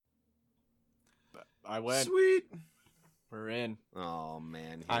I went. Sweet. We're in. Oh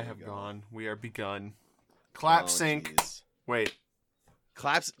man, I here have we go. gone. We are begun. Clap Oh, sync. jeez. Wait.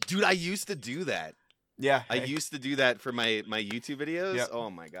 Claps, dude. I used to do that. Yeah. I used to do that for my YouTube videos. Yep. Oh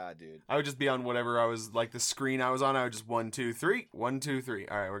my god, dude. I would just be on whatever I was, like the screen I was on. I would just 1, 2, 3. 1, 2, 3.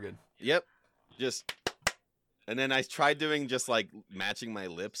 All right, we're good. Yep. Just. And then I tried doing just like matching my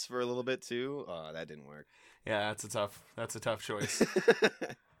lips for a little bit too. Oh, that didn't work. Yeah, that's a tough choice.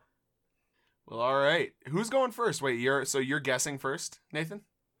 Well, all right. Who's going first? Wait, you're guessing first, Nathan?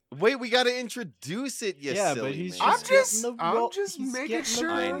 Wait, we gotta introduce it. You Yeah, silly but he's man. I'm just making sure.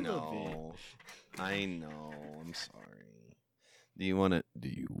 I of it. know. I know. I'm sorry. Do you want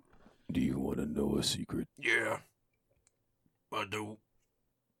to know a secret? Yeah. I do.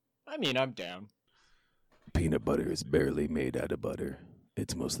 I mean, I'm down. Peanut butter is barely made out of butter.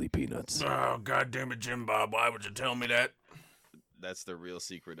 It's mostly peanuts. Oh, God damn it, Jim Bob. Why would you tell me that? That's the real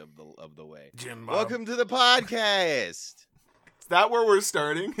secret of the way. Jim Bob. Welcome to the podcast. Is that where we're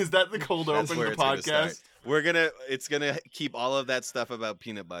starting? Is that the cold That's open where the it's gonna podcast? start. It's gonna keep all of that stuff about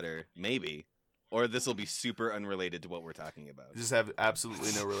peanut butter, maybe, or this will be super unrelated to what we're talking about. Just have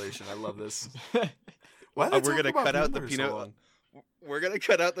absolutely no relation. I love this. Why We're gonna cut out the peanut. We're gonna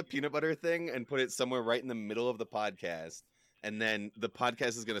cut out the peanut butter thing and put it somewhere right in the middle of the podcast, and then the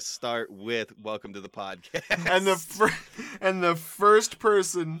podcast is gonna start with "Welcome to the podcast." And the first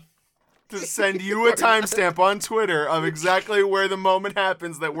person to send you a timestamp on Twitter of exactly where the moment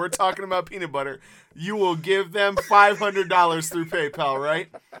happens that we're talking about peanut butter, you will give them $500 through PayPal, right?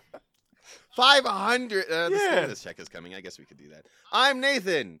 500. Yeah. This check is coming. I guess we could do that. I'm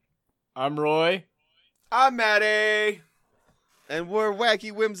Nathan, I'm Roy. I'm Maddie. and we're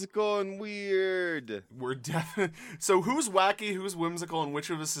wacky, whimsical, and weird. We're definitely. So who's wacky, who's whimsical, and which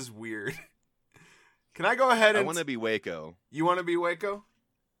of us is weird? Can I go ahead I and... want to be Waco, You want to be Waco?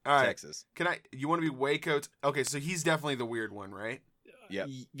 All right. Texas. You want to be Waco? Okay, so he's definitely the weird one, right? Yep.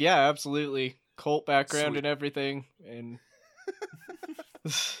 Yeah, absolutely. Cult background Sweet. and everything, and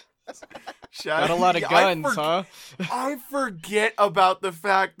Shout got a lot of guns, huh? I forget about the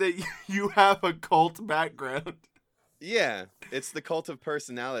fact that you have a cult background. Yeah, it's the cult of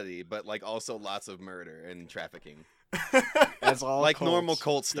personality, but like also lots of murder and trafficking. As all Like cults. normal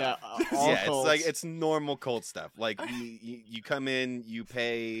cult stuff. Yeah, all Yeah, cults. it's normal cult stuff. Like you come in, you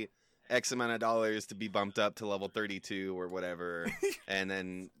pay X amount of dollars to be bumped up to level 32 or whatever, and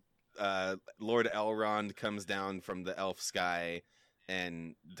then Lord Elrond comes down from the elf sky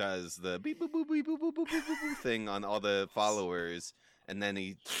and does the beep boop boop beep boop boop boop boop boop thing on all the followers, and then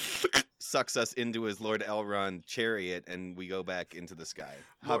he sucks us into his Lord Elrond chariot, and we go back into the sky.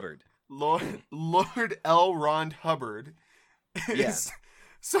 Hubbard. Lord L. Ron Hubbard. Yeah.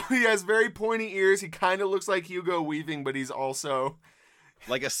 So he has very pointy ears. He kind of looks like Hugo Weaving, but he's also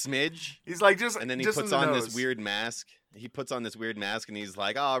Like a smidge. he's like just. And then he just puts in the on nose. this weird mask. He puts on this weird mask, and he's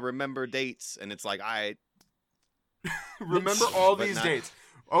like, "Oh, remember dates?" And it's like, "I Remember all But these not- dates.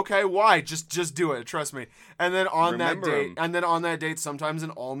 Okay, why? Just do it. Trust me. And then on Remember that date, 'em. and then on that date, sometimes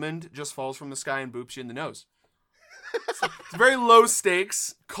an almond just falls from the sky and boops you in the nose. It's very low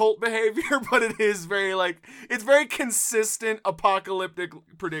stakes cult behavior, but it is very it's very consistent apocalyptic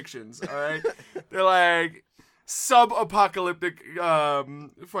predictions. All right, they're like sub-apocalyptic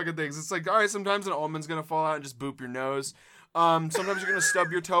fucking things. It's like, all right, sometimes an almond's gonna fall out and just boop your nose. Sometimes you're gonna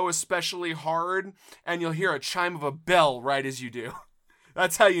stub your toe especially hard, and you'll hear a chime of a bell right as you do.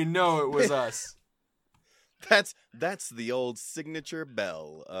 That's how you know it was us. That's the old signature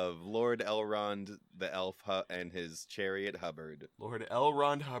bell of Lord Elrond the elf and his chariot Hubbard Lord L.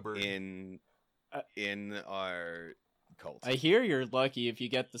 Ron Hubbard. in our cult." I hear you're lucky if you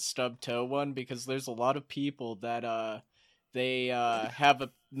get the stub toe one, because there's a lot of people that they have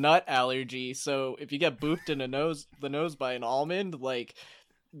a nut allergy. So if you get booped in the nose by an almond, like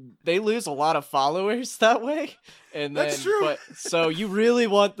they lose a lot of followers that way. And then, That's true. But so you really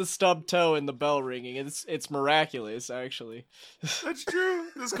want the stub toe and the bell ringing. It's miraculous, actually. That's true.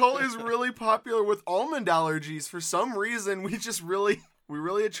 This cult is really popular with almond allergies. For some reason, we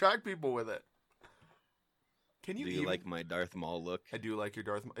really attract people with it. Can you Do you even- like my Darth Maul look? I do like your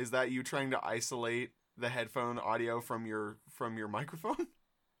Darth. Is that you trying to isolate the headphone audio from your microphone?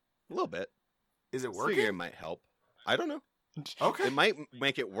 A little bit. Is it I figure working? it might help. I don't know. Okay, It might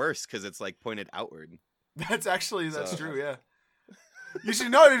make it worse because it's like pointed outward. that's So- true. Yeah. You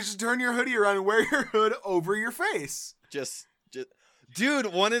should know to just turn your hoodie around and wear your hood over your face. Just, dude.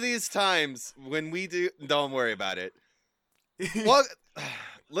 One of these times when we do, don't worry about it. Well,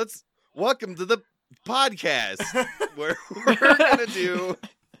 welcome to the podcast where we're gonna do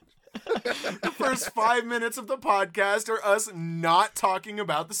The first 5 minutes of the podcast are us not talking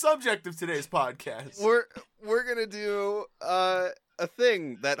about the subject of today's podcast. We're gonna do a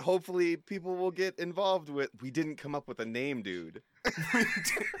thing that hopefully people will get involved with. We didn't come up with a name, dude.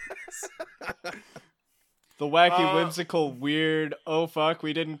 The wacky, whimsical, weird, oh fuck,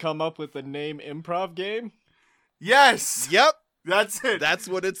 we didn't come up with a name improv game? Yes! Yep, That's it. that's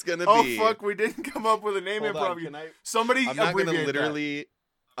what it's gonna Oh be. fuck, we didn't come up with a name Hold improv. on, can I? Somebody I'm not gonna abbreviate literally.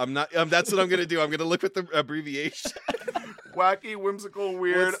 I'm not. That's what I'm gonna do. I'm gonna look at the abbreviation. that. Wacky, whimsical,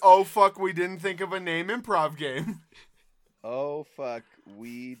 weird. What's- Oh fuck, we didn't think of a name improv game. Oh fuck,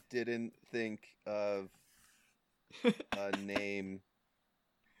 we didn't think of a name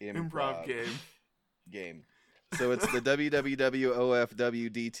Improv game. So it's the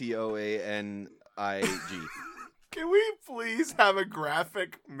WWWOFWDTOANIG. Can we please have a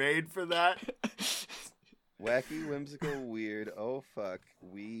graphic made for that? Wacky, whimsical, weird. Oh fuck,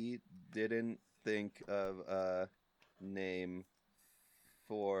 we didn't think of a name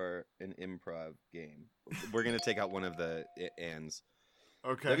for an improv game. We're gonna take out one of the ands.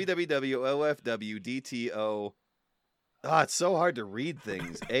 Okay. WWWOFWDTO. Ah, it's so hard to read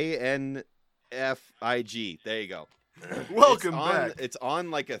things. ANFIG. There you go. Welcome back. It's on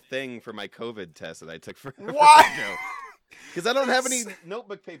like a thing for my COVID test that I took for. Why? Because I don't have any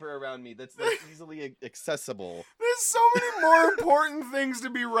notebook paper around me that's easily accessible. There's so many more important things to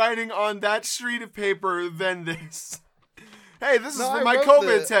be writing on that sheet of paper than this. Hey, this is No, for I my wrote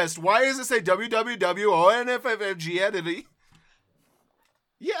COVID the- test. Why does it say WWWONFFG?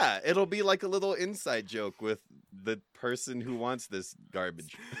 Yeah, it'll be like a little inside joke with the person who wants this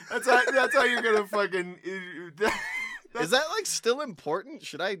garbage. That's how you're gonna fucking. Is that like still important?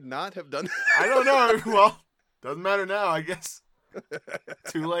 Should I not have done I don't know. Well, doesn't matter now, I guess.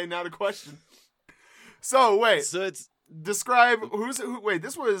 Too late now to question. So wait, So it's describe who. Wait,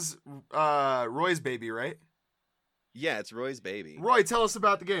 this was Roy's baby, right? yeah, it's Roy's baby. Roy, tell us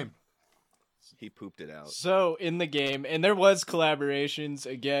about the game. He pooped it out. So in the game, and there was collaborations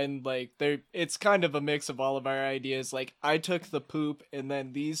again, like it's kind of a mix of all of our ideas. Like I took the poop, and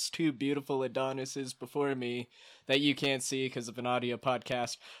then these two beautiful Adonises before me that you can't see because of an audio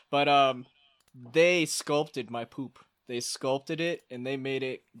podcast, but they sculpted my poop. They sculpted it, and they made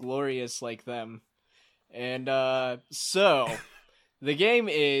it glorious like them. And so the game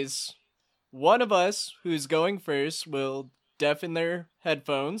is one of us who's going first will deafen their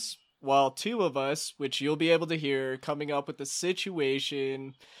headphones, while two of us, which you'll be able to hear, coming up with a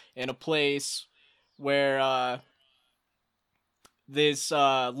situation in a place where this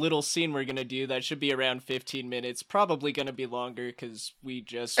little scene we're gonna do that should be around 15 minutes, probably gonna be longer because we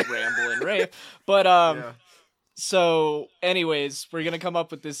just ramble and rave. But Yeah. so anyways, we're gonna come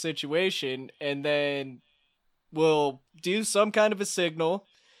up with this situation, and then we'll do some kind of a signal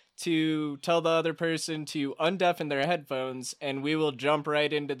to tell the other person to undeafen their headphones, and we will jump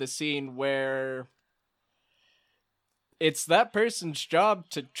right into the scene where it's that person's job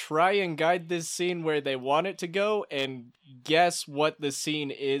to try and guide this scene where they want it to go and guess what the scene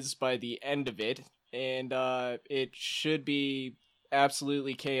is by the end of it. And it should be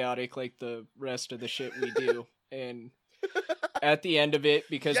absolutely chaotic like the rest of the shit we do. And at the end of it,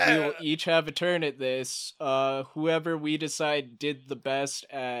 because we will each have a turn at this, whoever we decide did the best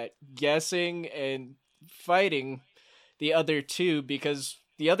at guessing and fighting the other two, because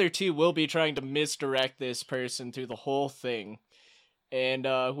the other two will be trying to misdirect this person through the whole thing. And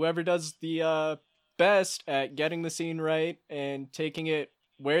whoever does the best at getting the scene right and taking it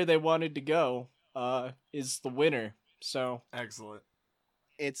where they wanted to go is the winner. So Excellent.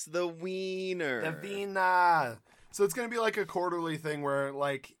 It's the wiener. Davina. So it's gonna be like a quarterly thing where,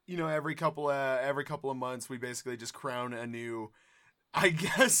 like, you know, every couple of months we basically just crown a new, I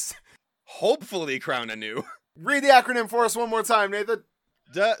guess. Hopefully crown a new. Read the acronym for us one more time, Nathan.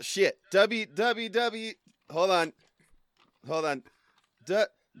 Shit. WWW. Hold on.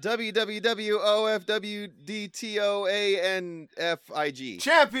 WWWOFWDTOANFIG.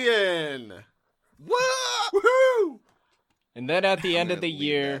 Champion. What? Woohoo! and then at the I'm end of gonna the leave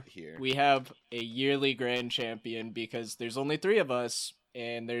year, that here. we have a yearly grand champion, because there's only 3 of us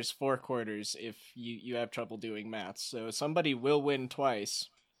and there's 4 quarters if you have trouble doing maths. So somebody will win twice.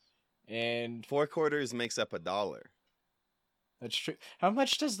 And 4 quarters makes up $1. that's true. How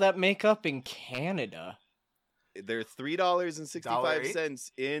much does that make up in Canada? They're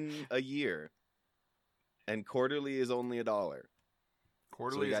 $3.65 in a year, and quarterly is only $1. So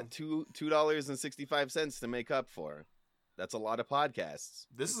Quarterly. we got $2.65 to make up for. That's a lot of podcasts.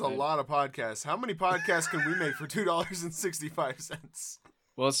 This is a lot of podcasts. How many podcasts can we make for $2.65?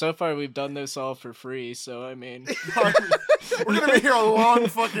 Well, so far we've done this all for free, so I mean, We're gonna be here a long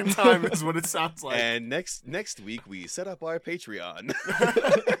fucking time, is what it sounds like. And next week we set up our Patreon.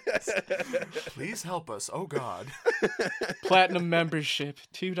 Please help us, oh God. platinum membership,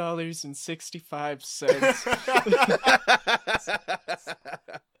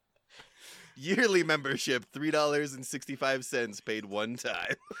 $2.65. Yearly membership, $3.65 paid one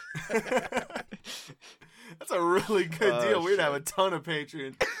time. That's a really good Oh, deal. We'd have a shit. ton of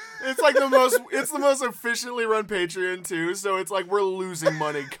Patreon. It's like the most efficiently run Patreon too, so it's like we're losing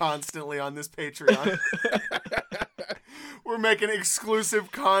money constantly on this Patreon. We're making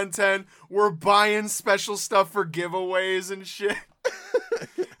exclusive content. We're buying special stuff for giveaways and shit.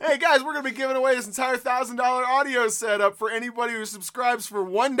 Hey guys, we're gonna be giving away this entire $1,000 audio setup for anybody who subscribes for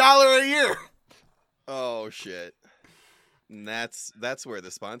 $1 a year. Oh shit. And that's where the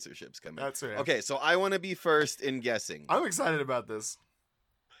sponsorships come in. That's right. Okay, so I want to be first in guessing. I'm excited about this.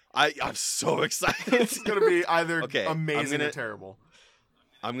 I'm so excited. It's gonna be either Okay, amazing or terrible.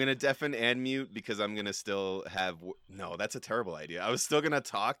 I'm gonna deafen and mute because I'm gonna still have. No, that's a terrible idea. I was still gonna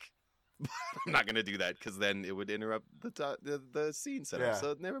talk, but I'm not gonna do that because then it would interrupt the scene setup. Yeah.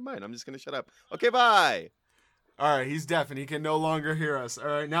 So never mind. I'm just gonna shut up. Okay, bye. All right, he's deaf and he can no longer hear us. All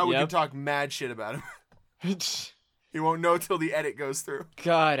right, now we can Yep. talk mad shit about him. He won't know till the edit goes through.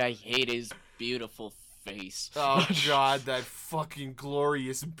 God, I hate his beautiful face. Oh God, that fucking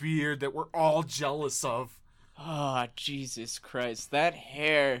glorious beard that we're all jealous of. Oh, Jesus Christ. That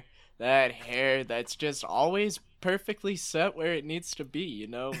hair that's just always perfectly set where it needs to be, you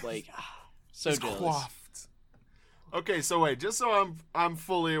know? Like, so He's jealous. coiffed. Okay, so wait, just so I'm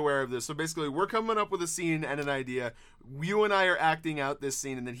fully aware of this. So basically, we're coming up with a scene and an idea. You and I are acting out this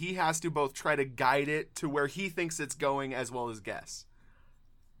scene, and then he has to both try to guide it to where he thinks it's going as well as guess.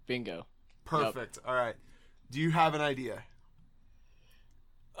 Bingo. Perfect. All right. Do you have an idea?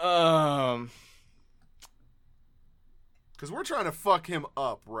 Um, Because we're trying to fuck him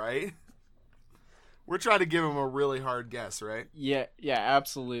up, right? We're trying to give him a really hard guess, right? yeah,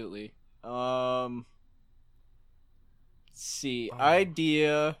 absolutely. Let's see. Oh.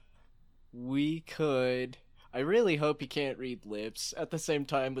 Idea. We could. I really hope he can't read lips. At the same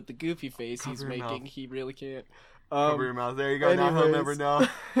time, with the goofy face he's Cover your making, mouth. he really can't. Cover your mouth. There you go. Now he'll anyways. never know.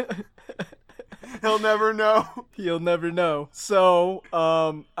 He'll never know. He'll never know. So,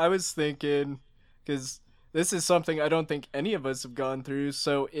 I was thinking, because this is something I don't think any of us have gone through,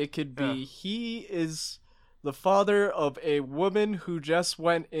 so it could be Yeah. he is the father of a woman who just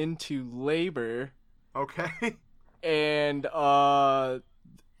went into labor, Okay. and,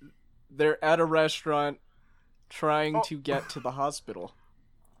 they're at a restaurant trying to get to the hospital.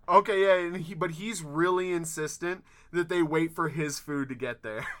 Okay, yeah, but he's really insistent that they wait for his food to get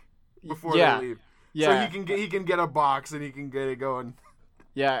there before Yeah. they leave. Yeah, So he can get a box and he can get it going.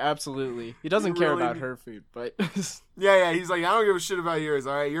 yeah, absolutely. He doesn't care really about need- her food, but Yeah, he's like, I don't give a shit about yours.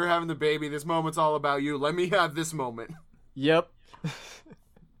 All right, you're having the baby. This moment's all about you. Let me have this moment. yep.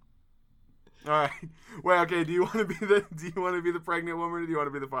 All right. Wait, okay. Do you want to be the pregnant woman or do you want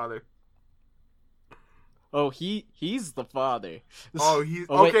to be the father? Oh, he's the father. Oh, he's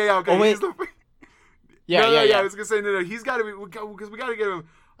Oh, wait. okay. Okay, Oh, wait. he's the. Yeah, no, yeah. I was gonna say no. He's got to be because we got to get him.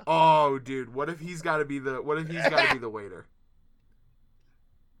 Oh, dude, what if he's got to be the waiter?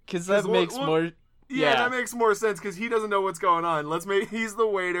 Because that 'Cause makes what- more. Yeah, Yeah. that makes more sense because he doesn't know what's going on. Let's make he's the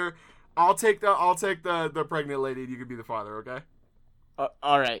waiter. I'll take the pregnant lady. And you could be the father. Okay.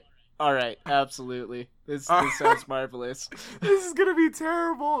 All right, absolutely. This Alright. sounds marvelous. This is gonna be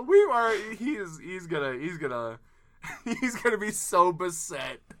terrible. We are. He's gonna he's gonna be so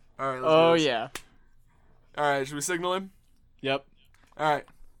beset. All right. Let's do Oh this. yeah. All right. Should we signal him? Yep. All right.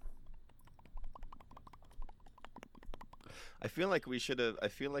 I feel like we should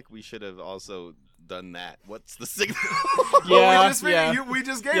have also done that. What's the signal? Yeah, We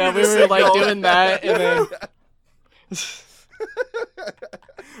just gave yeah. you We the were signal. like doing that, and then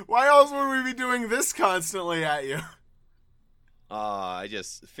Why else would we be doing this constantly at you? I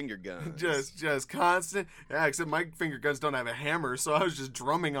just finger guns. just constant. Yeah, except my finger guns don't have a hammer, so I was just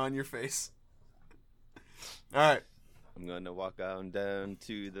drumming on your face. All right. I'm gonna walk on down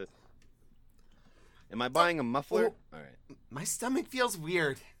to the. Am I buying a muffler? Oh. All right. My stomach feels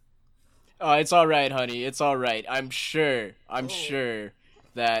weird. oh, it's all right, honey. It's all right. I'm sure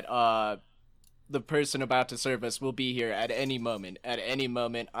that the person about to serve us will be here at any moment. At any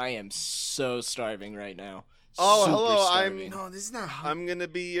moment. I am so starving right now. Oh, Super hello, starving. No, this is not. I'm gonna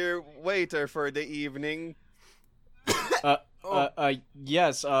be your waiter for the evening.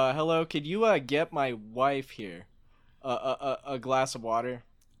 Yes. Hello. Could you get my wife here? A glass of water.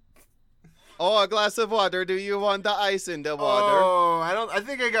 Oh, a glass of water. Do you want the ice in the water? Oh, I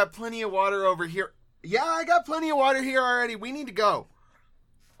think I got plenty of water over here. Yeah, I got plenty of water here already. We need to go.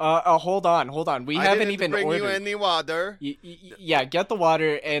 Hold on. We I haven't didn't even bring ordered. you any water. Yeah, get the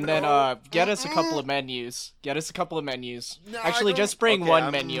water and then No. get us a couple of menus. Get us a couple of menus. No, I Actually, don't- just bring Okay, one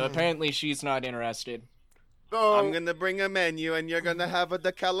I'm- menu. Apparently, she's not interested. Oh, I'm gonna bring a menu, and you're gonna have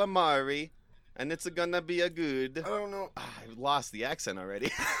the calamari, and it's gonna be a good. I don't know. I lost the accent already.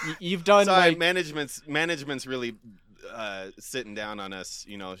 You've done Sorry, like management's really sitting down on us.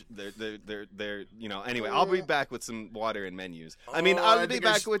 You know, they're you know. Anyway, I'll be back with some water and menus. I mean, Oh, I'll I be think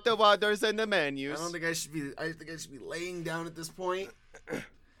I back sh- with the waters and the I menus. don't think I should be. I think I should be laying down at this point.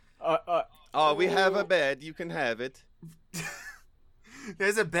 Oh, we have a bed. You can have it.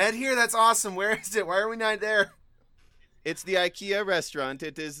 There's a bed here. That's awesome. Where is it? Why are we not there? It's the IKEA restaurant.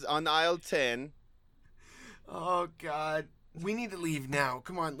 It is on aisle 10. Oh God, we need to leave now.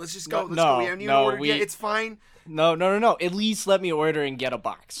 Come on, let's just go. Let's No, go. We haven't even no, ordered we- yet. It's fine. no. At least let me order and get a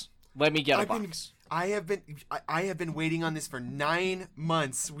box. Let me get a box. I have been waiting on this for 9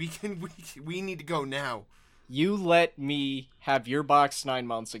 months. We need to go now. You let me have your box 9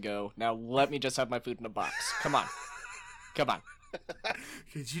 months ago. Now let me just have my food in a box. Come on.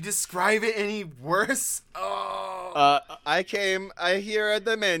 Could you describe it any worse? Oh. I here are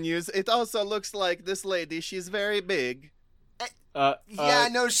the menus. It also looks like this lady. She's very big. Yeah,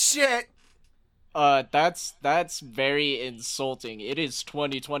 no shit. That's very insulting. It is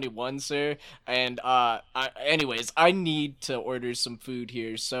 2021, sir. And anyways, I need to order some food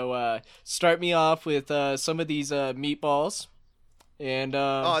here. So start me off with some of these meatballs. And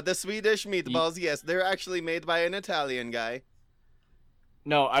Oh, the Swedish meatballs. Yes, they're actually made by an Italian guy.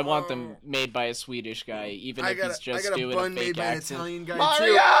 no, I want them made by a Swedish guy, even if he's just I got a doing bun a made fake by an accent. Italian guy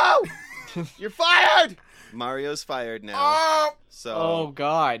Mario! You're fired. Mario's fired now. Oh. So Oh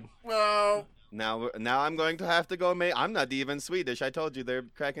God. Well. now I'm going to have to go make. I'm not even Swedish. I told you they're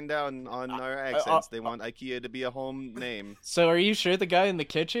cracking down on our accents. They want IKEA to be a home name. So are you sure the guy in the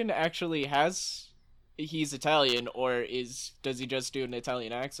kitchen actually he's Italian, or does he just do an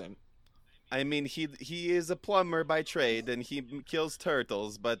Italian accent? I mean, he is a plumber by trade and he kills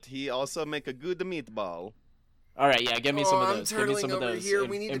turtles, but he also make a good meatball. All right, yeah, give me some of I'm those. Give me some turtling of over those, here. and,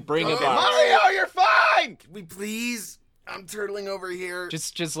 We need and to bring go. a box. Mario, you're fine. Can we please? I'm turtling over here.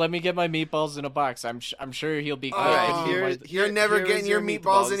 Just let me get my meatballs in a box. I'm sure he'll be quick. All right, and he here- might- You're never here getting is your your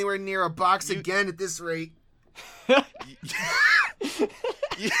meatballs meatballs. anywhere near a box You- again at this rate.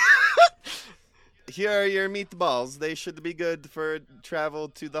 Here are your meatballs. They should be good for travel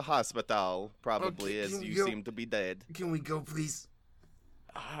to the hospital, probably, Okay, as can you you- seem to be dead. Can we go, please?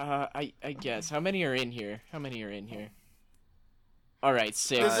 I guess. How many are in here? All right,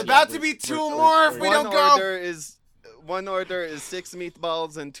 6. There's yeah, about to be 2 more if we One don't go. order is 6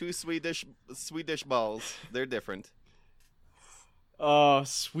 meatballs and 2 Swedish balls. They're different. Oh,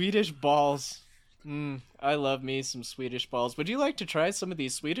 Swedish balls. I love me some Swedish balls. Would you like to try some of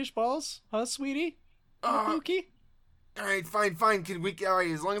these Swedish balls, huh, sweetie? Pookie? All right, fine. Can we? All right,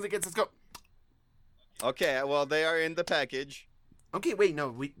 as long as it gets, let's go. Okay, well they are in the package. Okay, wait, no,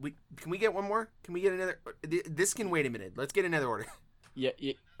 we can we get one more? Can we get another? This can wait a minute. Let's get another order. Yeah.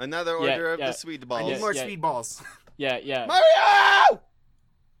 Another Yeah, order of yeah. the sweet I balls. need more yeah. speed balls. Yeah. Mario!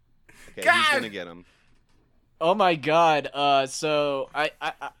 Okay, God! he's gonna get them. Oh my God. So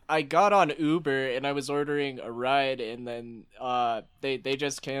I got on Uber and I was ordering a ride, and then they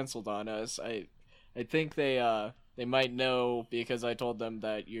just canceled on us. I think they might know because I told them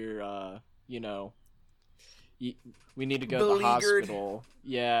that you're we need to go to the Beleaguered. hospital.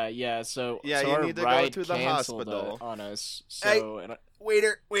 Yeah. So Yeah, so you our need to go ride to the canceled, hospital. on us. Hey. So and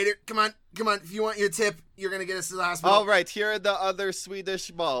Waiter, come on. If you want your tip, you're gonna get us to the hospital. All right, here are the other Swedish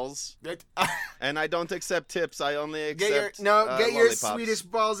balls, and I don't accept tips. I only accept get your lollipops. Swedish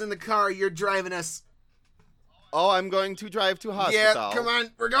balls in the car. You're driving us. Oh, I'm going to drive to hospital. Yeah, come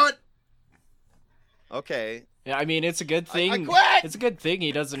on, we're going. Okay. yeah, I mean, it's a good thing. I quit! It's a good thing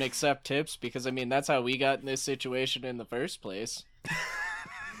he doesn't accept tips, because I mean that's how we got in this situation in the first place.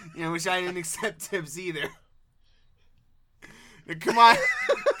 I wish I didn't accept tips either. Come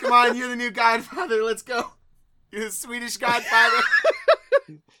on, you're the new Godfather. Let's go. You're the Swedish Godfather.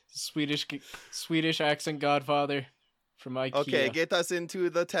 Swedish accent Godfather from IKEA. Okay, get us into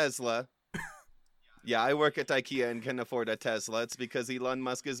the Tesla. Yeah, I work at IKEA and can afford a Tesla. It's because Elon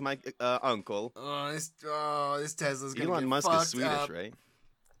Musk is my uncle. This Tesla's gonna Elon get Musk fucked is Swedish, up. right?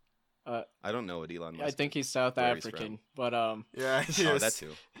 I don't know what Elon Musk I think he's is. South Where he's Yeah, African, he Oh, is. that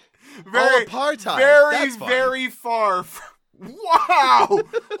too. Very, apartheid. very, That's fun. very far. Wow!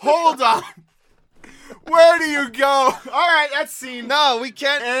 Hold on. Where do you go? All right, that's scene. No, we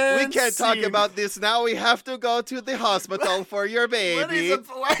can't. We And can't talk scene. about this now. We have to go to the hospital for your baby.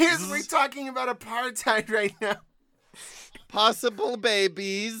 Why is we talking about apartheid right now? Possible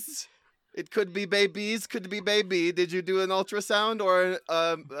babies. It could be babies. Could be baby. Did you do an ultrasound or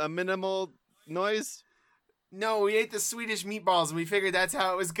a minimal noise? No, we ate the Swedish meatballs, and we figured that's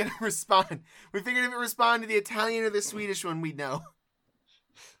how it was gonna respond. We figured if it responded to the Italian or the Swedish one, we'd know.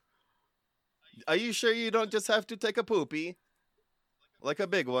 Are you sure you don't just have to take a poopy? Like a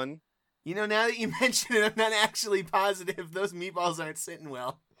big one? You know, now that you mention it, I'm not actually positive those meatballs aren't sitting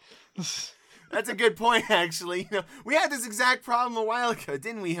well. That's a good point, actually. You know, we had this exact problem a while ago,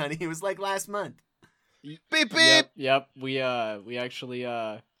 didn't we, honey? It was like last month. Beep beep! Yep. We actually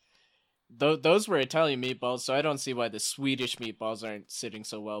those were Italian meatballs, so I don't see why the Swedish meatballs aren't sitting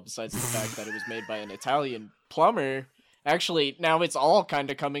so well, besides the fact that it was made by an Italian plumber. Actually, now it's all kind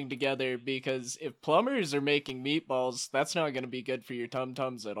of coming together, because if plumbers are making meatballs, that's not going to be good for your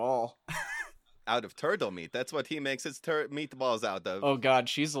tum-tums at all. Out of turtle meat. That's what he makes his meatballs out of. Oh god,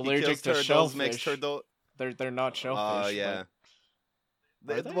 she's He allergic kills to turtles, shellfish. makes turtle. They're not shellfish. Oh yeah.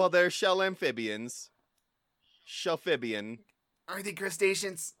 but- Are they? Well, they're shell amphibians. Shellphibian. Are they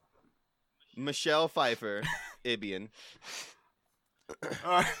crustaceans? Michelle Pfeiffer. Ibian.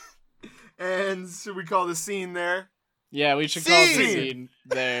 All right. And should we call the scene there? Yeah, we should call it the Scene! scene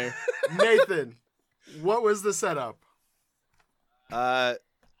there. Nathan, what was the setup?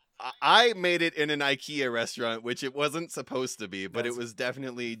 I made it in an IKEA restaurant, which it wasn't supposed to be, but it was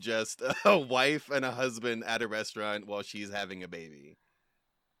definitely just a wife and a husband at a restaurant while she's having a baby.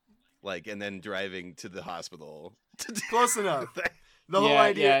 Like, and then driving to the hospital. Close enough. The whole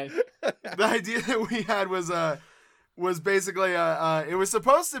idea, the idea that we had was basically it was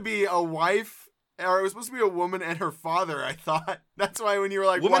supposed to be a wife, or it was supposed to be a woman and her father. I thought that's why when you were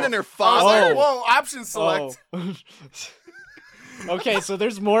like Woman whoa, and her I was father. like, whoa, option select. Oh. Okay, so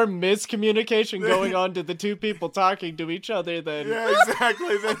there's more miscommunication going on to the two people talking to each other than... Yeah,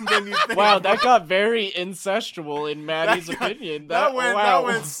 exactly. Then you think. Wow, that got very incestual in Maddie's That- opinion. That went. Wow.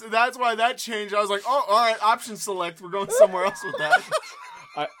 That's why that changed. I was like, oh, all right, option select. We're going somewhere else with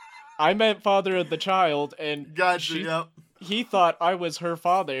that. I meant father of the child, and Gotcha. Yep. he thought I was her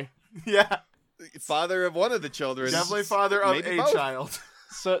father. Yeah. Father of one of the children. Definitely father of Maybe a both. child.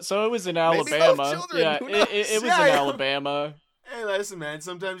 So it was in Maybe both Alabama. children, Yeah, who it was knows? in Yeah, Alabama. Hey, listen, man.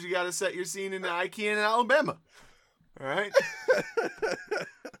 Sometimes you gotta set your scene in IKEA in Alabama. All right.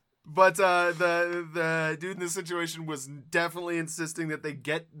 But the dude in this situation was definitely insisting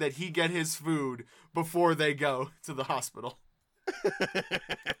that he get his food before they go to the hospital.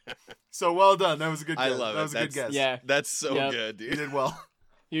 So well done. That was a good guess. I love it. That was a good guess. Yeah, That's so Yep. good, You dude. did well.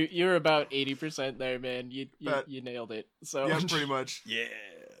 you're about 80% there, man. You nailed it. So Yeah, pretty much. Yeah.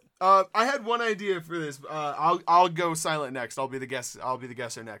 I had one idea for this. I'll go silent next. I'll be the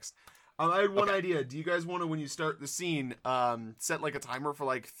guesser next. I had one idea. Do you guys want to, when you start the scene, set like a timer for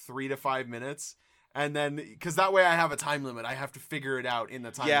like 3 to 5 minutes, and then because that way I have a time limit. I have to figure it out in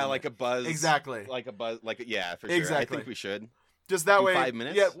the time. Yeah, limit. like a buzz. Exactly. Like a buzz. Yeah, for sure. Exactly. I think we should. Just that Do way. 5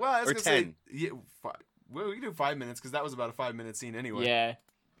 minutes? Yeah. Well, I was Or gonna 10? say yeah. Well, we can do 5 minutes because that was about a 5-minute scene anyway. yeah.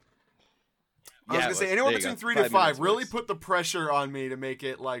 I was Yeah, gonna it say was. anywhere There you between go. 3 to 5 5. minutes Really works. put the pressure on me to make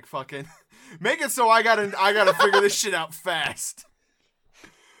it like fucking, make it so I gotta figure this shit out fast.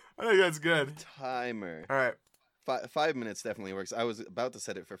 I think that's good. Timer. All right. 5 minutes definitely works. I was about to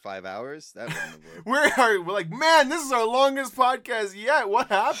set it for 5 hours. That wouldn't have worked. We're like, man, this is our longest podcast yet. What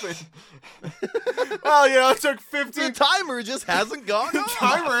happened? Well, you know, it took 15. The timer just hasn't gone The off.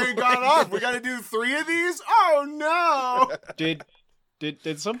 timer ain't gone off. We got to do 3 of these. Oh no!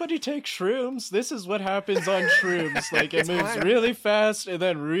 Did somebody take shrooms? This is what happens on shrooms. Like it moves Time. really fast and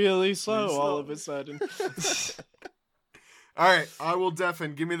then really slow Really all slow. of a sudden. All right, I will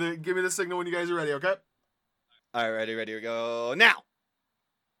deafen. Give me the signal when you guys are ready. Okay. All right, ready, go now.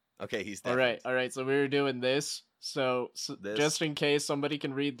 Okay, he's all dead. right. So we were doing this. So This. just in case somebody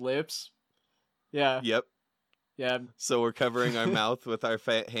can read lips. Yeah, Yep. yeah. So we're covering our mouth with our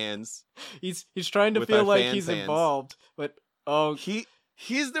hands. He's trying to With feel our like fans' he's hands. involved, but oh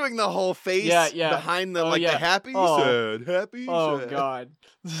He's doing the whole face Yeah. behind the Oh, like yeah. the happy Oh. sad, happy oh sad. god.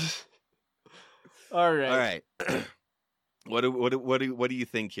 All right. All right. What do you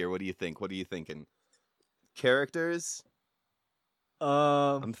think here? What do you think? What are you thinking? Characters?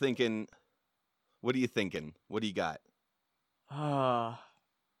 I'm thinking. What are you thinking? What do you got?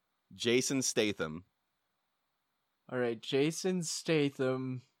 Jason Statham. All right, Jason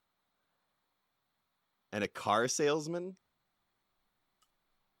Statham. And a car salesman?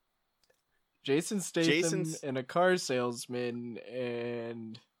 Jason Statham Jason's- and a car salesman,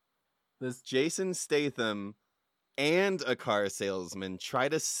 and This Jason Statham and a car salesman try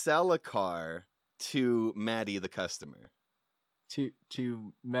to sell a car to Maddie the customer.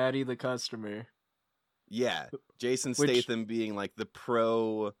 to Maddie the customer. Yeah, Jason Which- Statham being like the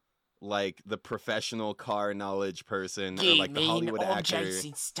professional car knowledge person, or like the Hollywood I'm actor.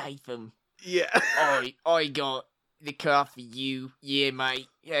 Jason Statham. Yeah. I got the car for you. Yeah, mate.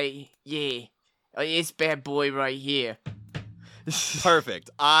 Hey, yeah. It's bad boy right here. Perfect.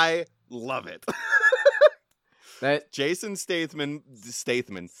 I love it. That Jason Statham,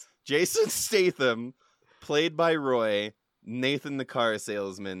 played by Roy, Nathan the car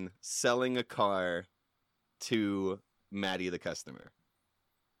salesman, selling a car to Maddie the customer.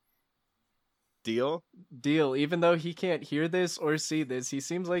 Deal? deal. Even though he can't hear this or see this, he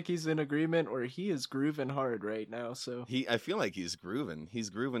seems like he's in agreement, or he is grooving hard right now. So I feel like he's grooving. He's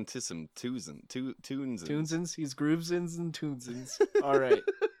grooving to some tunes. Toonsins, he's groovesins and toonsins. All right.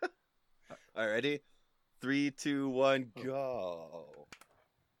 All right, ready? 3, 2, 1, go.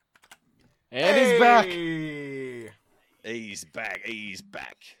 And he's back. He's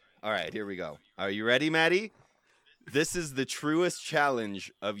back. All right, here we go. Are you ready, Maddie? This is the truest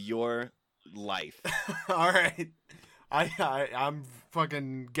challenge of your life. All right. I'm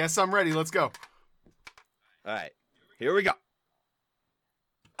fucking guess I'm ready. Let's go. All right, here we go.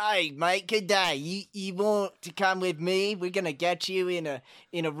 Hey, mate, good day. You want to come with me? We're gonna get you in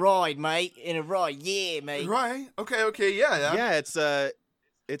a ride, mate. In a ride, yeah, mate. Right. Okay. Yeah. Yeah,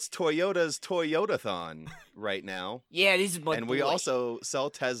 it's Toyota's Toyotathon right now, Yeah, this is my and we boy. also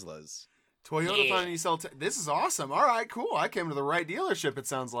sell Teslas. Toyota Yeah. finally sell. This is awesome. All right, cool. I came to the right dealership. It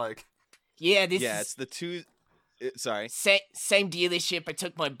sounds like. Yeah, this Yeah, is it's the two. Sorry. same dealership I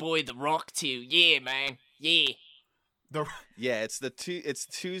took my boy The Rock to. Yeah, man. Yeah. The Yeah, it's It's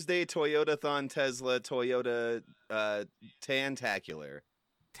Tuesday Toyotathon Tesla Toyota Tantacular.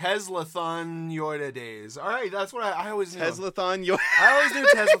 Teslathon Yoda days. All right, that's what I always knew. Teslathon. Yo. I always knew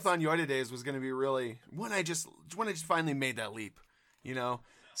Teslathon Yoda days was going to be really when I just finally made that leap. You know.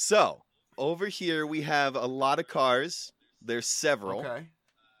 So over here we have a lot of cars. There's several.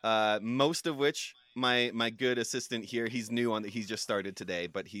 Okay. Most of which my good assistant here, he's new on. He's just started today,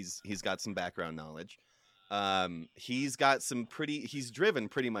 but he's got some background knowledge. He's driven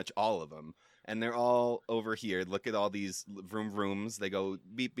pretty much all of them, and they're all over here. Look at all these vroom vrooms. They go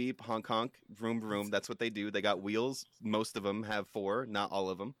beep beep, honk honk, vroom vroom. That's what they do. They got wheels. Most of them have 4, not all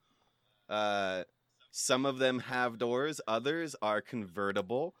of them. Some of them have doors. Others are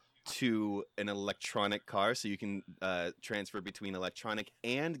convertible to an electronic car, so you can transfer between electronic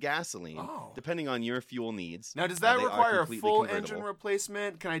and gasoline, Oh. depending on your fuel needs. Now, does that They are require a completely full convertible. engine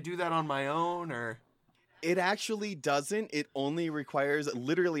replacement? Can I do that on my own, or? It actually doesn't. It only requires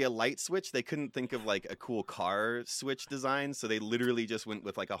literally a light switch. They couldn't think of like a cool car switch design, so they literally just went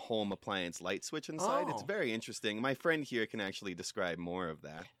with like a home appliance light switch inside. It's Oh. very interesting. My friend here can actually describe more of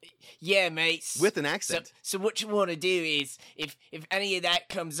that Yeah, mate. with an So, accent. so what you want to do is, if any of that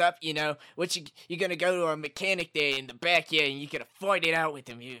comes up, you know, you're gonna go to our mechanic there in the back, yeah, and you're gonna fight it out with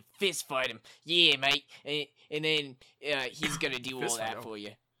him. You fist fight him, yeah, mate, and then he's gonna do all Fist fight, that oh. for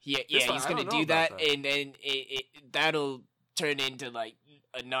you. Yeah, Fist yeah, fight, he's I gonna don't know do about that, that. and then that'll turn into like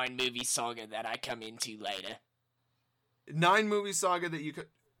a 9-movie saga that I come into later. 9-movie saga that you could.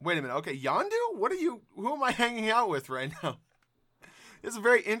 Wait a minute. Okay, Yondu. Who am I hanging out with right now? This is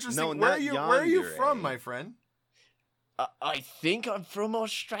very interesting. No, Where not are you? Where are you Yondu, from, eh? my friend? I think I'm from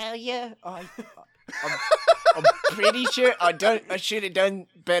Australia. I'm pretty sure I should have done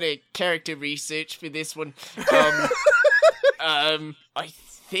better character research for this one. I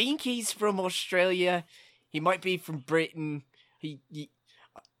think he's from Australia. He might be from Britain.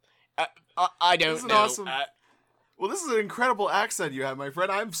 I This don't is an know. awesome- Well, this is an incredible accent you have, my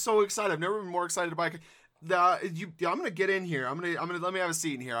friend. I'm so excited. I've never been more excited about it. I'm gonna get in here. I'm gonna let me have a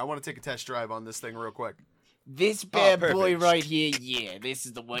seat in here. I want to take a test drive on this thing real quick. This bad boy perfect. right here, yeah, this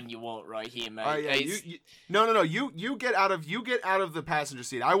is the one you want right here, mate. All right, yeah, It's- no. You get out of the passenger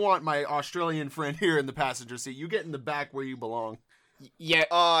seat. I want my Australian friend here in the passenger seat. You get in the back where you belong. yeah,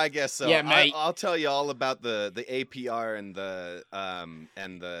 Oh, I guess so. Yeah, mate. I'll tell you all about the APR and the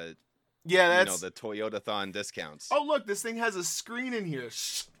Yeah, you know, that's. the Toyotathon discounts. Oh, look, this thing has a screen in here.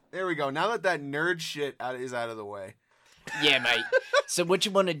 Shh. There we go. Now that nerd shit is out of the way. Yeah, mate. So what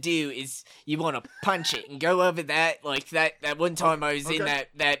you want to do is you want to punch it and go over that, like that one time I was in Okay.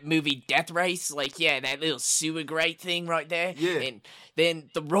 that movie Death Race, like yeah, that little sewer grate thing right there. Yeah. And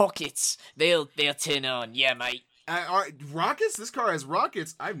then the rockets, they'll turn on. Yeah, mate. All right, rockets. This car has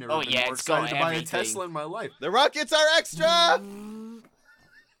rockets. I've never Oh, been yeah, more it's got excited to buy a everything. Tesla in my life. The rockets are extra.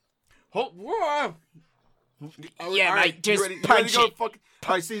 Hold Yeah, All right, mate, just you ready to punch go it.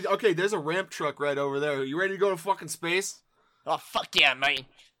 I see. Okay, there's a ramp truck right over there. You ready to go to fucking space? Oh, fuck yeah, mate.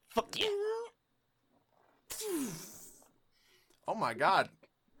 Fuck yeah. Oh my god.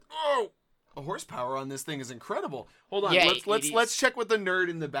 Oh, the horsepower on this thing is incredible. Hold on, Yeah, let's it let's is. check with the nerd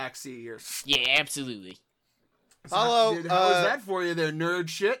in the back seat here. Yeah, absolutely. Hello, Dude, how is that for you there, nerd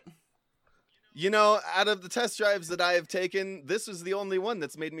shit? You know, out of the test drives that I have taken, this was the only one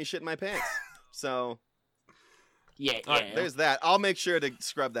that's made me shit my pants. So Yeah, there's that. I'll make sure to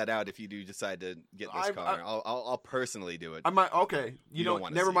scrub that out if you do decide to get this I- car. I'll personally do it. I might. Okay, You know, don't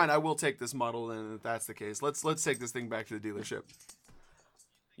wanna never see mind. it. I will take this model then. If that's the case, let's take this thing back to the dealership.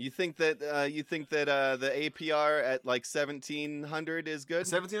 You think that the APR at like 1,700 is good?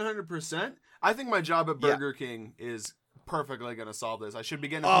 1,700%. I think my job at Yeah. Burger King is perfectly gonna solve this. I should be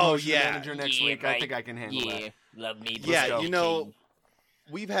getting a Oh, promotion to yeah. manager next Yeah, week. I mate. think I can handle Yeah, that. love me. Yeah, Burger you know, King.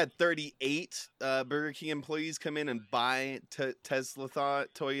 We've had 38 Burger King employees come in and buy Teslathon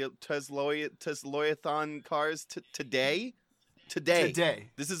cars Today.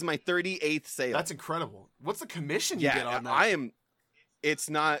 This is my 38th sale. That's incredible. What's the commission you get on that? I am.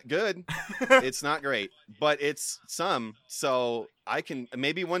 It's not good. It's not great, but it's some. So I can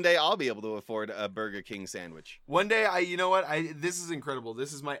maybe one day I'll be able to afford a Burger King sandwich. One day, you know what? This is incredible.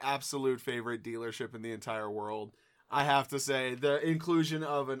 This is my absolute favorite dealership in the entire world. I have to say, the inclusion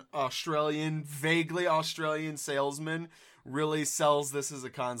of an vaguely Australian salesman really sells this as a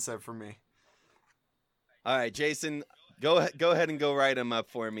concept for me. All right, Jason, go ahead and go write them up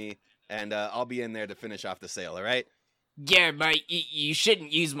for me, and I'll be in there to finish off the sale. All right. Yeah, mate, you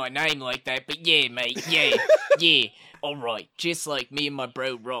shouldn't use my name like that, but yeah, mate, yeah, yeah. Alright, just like me and my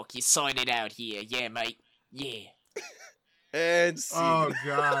bro Rock, you sign it out here, yeah, mate, yeah. And see. Oh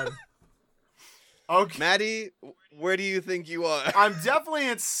God. Okay. Maddie, where do you think you are? I'm definitely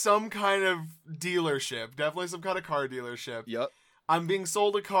at some kind of dealership. Definitely some kind of car dealership. Yep. I'm being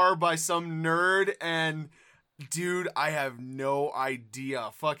sold a car by some nerd, and dude, I have no idea.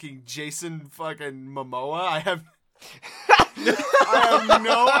 Fucking Jason fucking Momoa. I have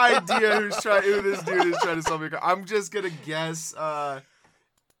no idea who this dude is trying to sell me a car. I'm just gonna guess.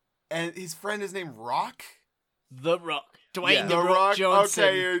 And his friend is named Rock. The Rock. Dwayne Yeah. The Rock Johnson.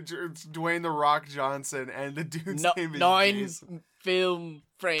 Okay, it's Dwayne the Rock Johnson, and the dude's name is Nine Jason. film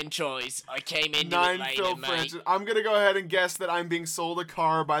franchise. I came into it 9 later, film mate. franchise. I'm gonna go ahead and guess that I'm being sold a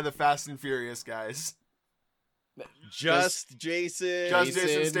car by the Fast and Furious guys. Just Jason. Just Jason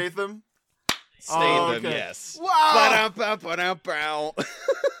Jason. Statham. Statham, Oh, okay. yes. Wow. Ba-dum-ba-ba-dum-bow.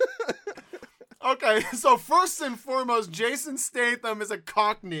 Okay, so first and foremost, Jason Statham is a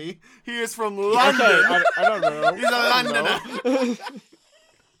Cockney. He is from London. Okay, I don't know. He's a Londoner.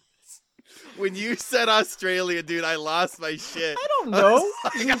 When you said Australia, dude, I lost my shit. I don't know.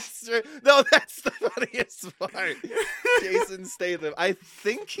 No, that's the funniest part. Jason Statham. I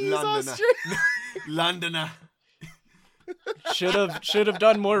think he's Londoner. Australian. Londoner. Should have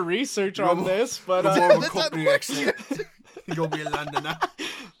done more research on this, but More of a That's Cockney not accent. He's gonna be a Londoner.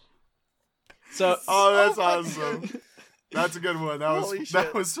 so Oh, that's awesome. That's a good one. Holy That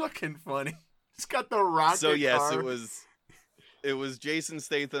shit. was fucking funny. He's got the rocket So yes, car. it was Jason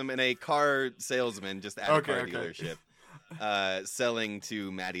Statham and a car salesman just at a car Okay. dealership, selling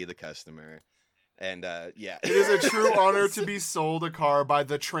to Maddie the customer, and yeah, It is a true honor to be sold a car by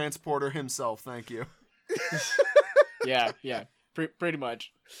the transporter himself. Thank you. yeah, pretty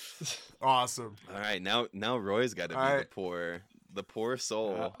much. Awesome. All right, now Roy's got to be All right. the poor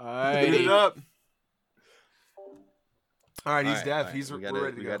soul. Beat it up. All right, he's All right, deaf. all right, He's we we're gotta,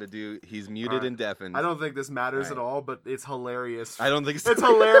 ready to we go. gotta do. He's muted All right. and deafened. I don't think this matters All at right. all, but it's hilarious. I don't think so. It's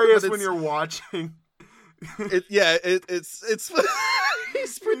hilarious But when it's- you're watching. It's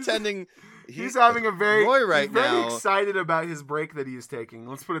he's pretending. He's having a very Roy right he's very now. excited about his break that he's taking.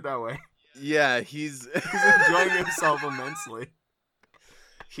 Let's put it that way. Yeah, he's He's enjoying himself immensely.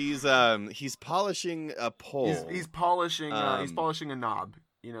 he's polishing a pole. He's polishing. He's Um, polishing a knob.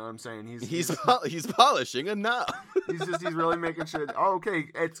 You know what I'm saying? He's polishing a knob. he's really making sure. Oh, okay,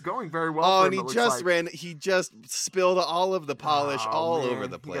 it's going very well. Oh, for and him, he it just looks like. he just spilled all of the polish Oh, all man. over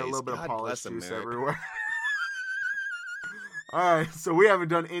the He place. got a little bit God of polish bless juice America. everywhere. All right, so we haven't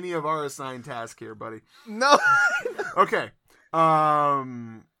done any of our assigned task here, buddy. No. Okay. All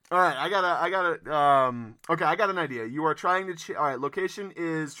right, I got an idea. You are trying to all right, location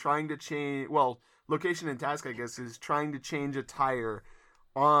is trying to change, well, location and task I guess is trying to change a tire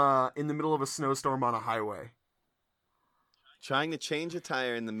in the middle of a snowstorm on a highway. Trying to change a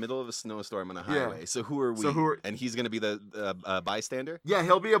tire in the middle of a snowstorm on a Yeah. highway. So who are we? So who are- And he's going to be the bystander? Yeah,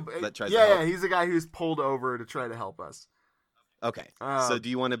 he'll be That tries to yeah, help? he's the guy who's pulled over to try to help us. Okay. So do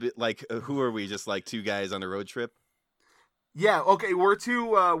you want to be like who are we? Just like two guys on a road trip? Yeah, okay, we're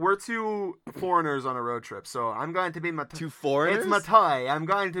two foreigners on a road trip, so I'm going to be Matoi. Two foreigners? It's Matoi. I'm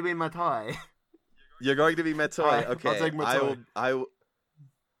going to be Matoi. You're going to be Matoi. Alright, Okay. I'll take Matoi. I will.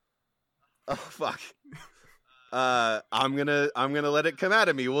 Oh fuck. I'm gonna let it come out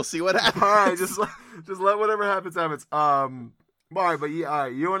of me. We'll see what happens. All right, just let whatever happens happens. All right, but yeah, all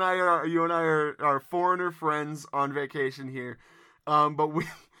right, you and I are foreigner friends on vacation here, but we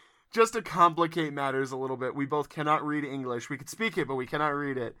just to complicate matters a little bit, we both cannot read English. We could speak it, but we cannot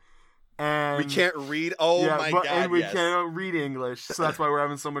read it. And We can't read. Oh yeah, my god! and we yes. cannot read English, so that's why we're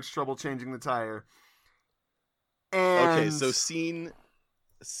having so much trouble changing the tire. And Okay, so scene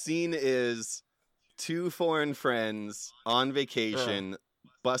is two foreign friends on vacation,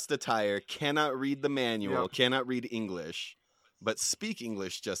 bust a tire, cannot read the manual, Yep. cannot read English, but speak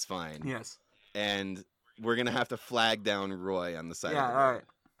English just fine. yes, And we're gonna have to flag down Roy on the side. yeah, of the all road.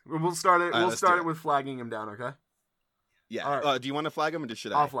 right. We'll start it. All right, We'll let's start do it it. with flagging him down. Okay. Yeah. All right. Do you want to flag him or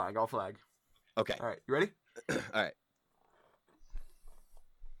should I? I'll flag. Okay. All right, you ready? All right.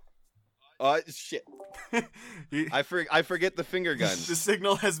 Oh shit! You- I forget the finger gun. The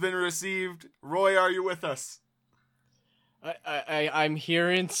signal has been received. Roy, are you with us? I'm here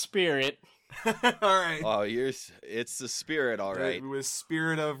in spirit. All right. Oh, it's the spirit, all right. With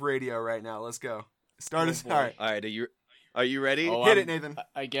spirit of radio right now. Let's go. Start us. boy. All right. All right, are you ready? Oh, Hit I'm- it, Nathan.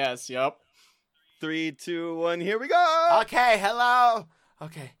 I guess. Yep. 3, 2, 1, here we go! Okay. Hello.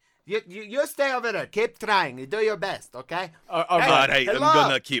 Okay. You stay over there. Keep trying. You do your best. Okay. All Hey. right. Alright, I'm Hello?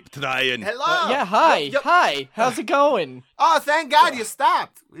 gonna keep trying. Hello. Yeah. Hi. You- Hi. How's it going? Oh, thank God you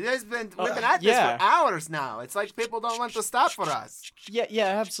stopped. We've been at this yeah. for hours now. It's like people don't want to stop for us. Yeah. Yeah.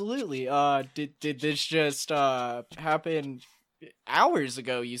 Absolutely. Did this just happen hours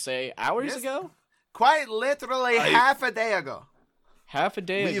ago? You say hours Yes. ago? Quite literally half a day ago. Half a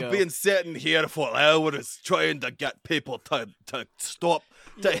day We've ago. been sitting here for hours trying to get people to stop,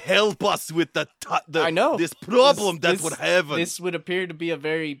 to help us with I know. this problem This- that we're having. This would appear to be a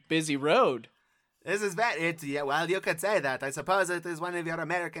very busy road. This is bad. Yeah, well, you could say that. I suppose it is one of your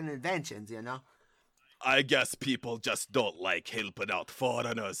American inventions, you know? I guess people just don't like helping out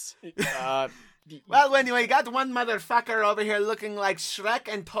foreigners. Uh, Well, when you got one motherfucker over here looking like Shrek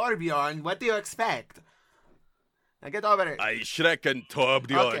and Torbjorn, what do you expect? Now get over it. I Shrek and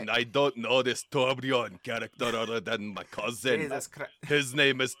Torbjorn. Okay. I don't know this Torbjorn character other than my cousin. Jesus Christ. His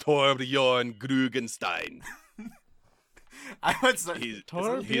name is Torbjorn Grugenstein. I would say, He's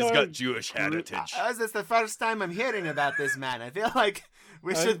Torbjorn got Jewish heritage. this is the first time I'm hearing about this man. I feel like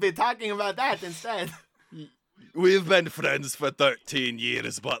we should be talking about that instead. We've been friends for 13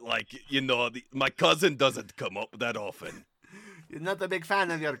 years, but my cousin doesn't come up that often. You're not a big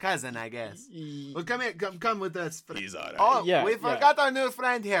fan of your cousin, I guess. Well, come here. Come with us. He's alright. Oh, Yeah, we yeah. forgot our new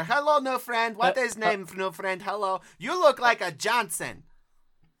friend here. Hello, new friend. What is name, new friend? Hello. You look like a Johnson.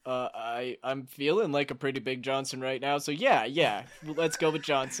 I'm feeling like a pretty big Johnson right now. So yeah. Let's go with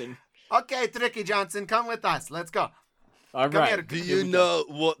Johnson. Okay, Tricky Johnson, come with us. Let's go. All Come right. here. Do you know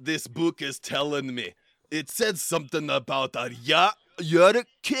what this book is telling me? It said something about a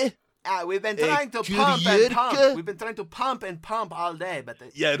Yerke. We've been Hey, trying to pump and pump. Kyrgyz? We've been trying to pump and pump all day, but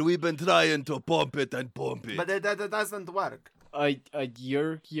Yeah, we've been trying to pump it and pump it. that doesn't work. A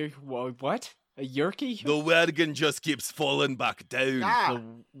what? A Yerky? The wagon just keeps falling back down. The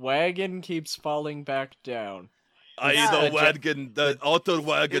wagon keeps falling back down. Yeah. The wagon, the outer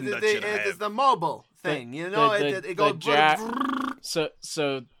wagon that you It is have. the mobile thing, you know. It goes.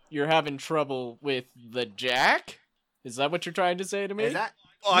 So you're having trouble with the jack? Is that what you're trying to say to me? Is that?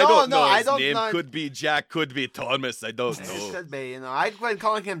 Oh, I No, don't no, know I his don't name. know. Could be Jack, could be Thomas. I don't It know. could be, you know. I've been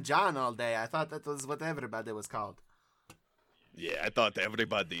calling him John all day. I thought that was what everybody was called. Yeah, I thought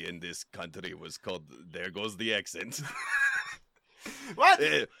everybody in this country was called. There goes the accent. What?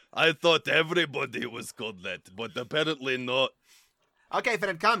 I thought everybody was called that, but apparently not. Okay,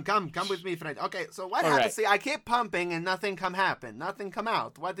 friend, come with me, friend. Okay, so what All happens? right. See, I keep pumping and nothing come happen. Nothing come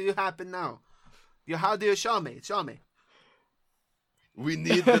out. What do you happen now? How do you show me? Show me. We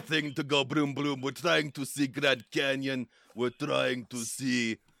need the thing to go broom broom. We're trying to see Grand Canyon. We're trying to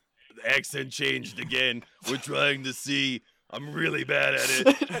see the accent changed again. We're trying to see. I'm really bad at it.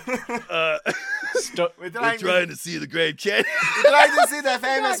 We're We're trying, trying to see the Grand Canyon. we're trying to see the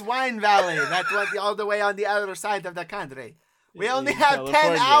famous wine valley that went all the way on the other side of the country. We only In have 10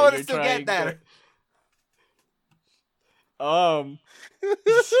 California, hours you're to trying get there.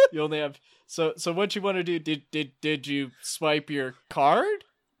 You only have so what you want to do? Did you swipe your card?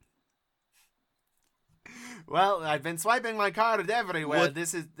 Well, I've been swiping my card everywhere. What?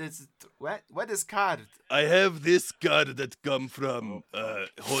 This is what is card? I have this card that come from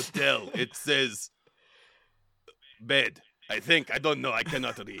hotel. It says bed. I think. I don't know. I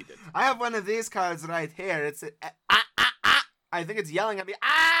cannot read it. I have one of these cards right here. It's I think it's yelling at me.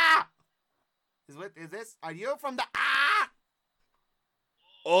 What is this? Are you from the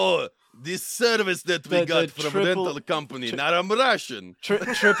Oh, this service that we The got from triple- rental company. Now I'm Russian.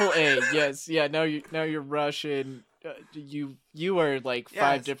 Triple A, yes, yeah. Now you're Russian. You are like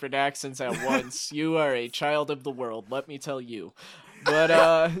five Yes. different accents at once. You are a child of the world. Let me tell you. But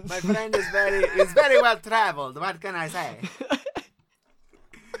My friend is very well traveled. What can I say?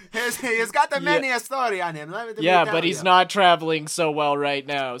 He's got many a story on him. Let me yeah, tell but he's you. not traveling so well right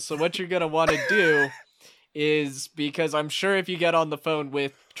now. So what you're gonna want to do is, because I'm sure if you get on the phone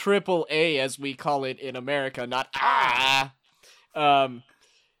with Triple A, as we call it in America, not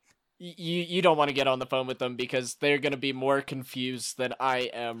you don't want to get on the phone with them because they're gonna be more confused than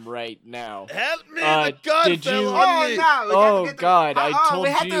I am right now. Help me! Uh, The God did fell you- on Oh me. no! We have to Oh get the- God, I we told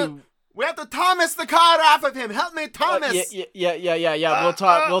have you. We have to Thomas the card off of him. Help me, Thomas. Yeah. We'll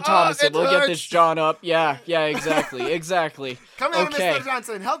Thomas it. it We'll get this hurts. John up. Yeah, exactly. Come here, Okay. Mr.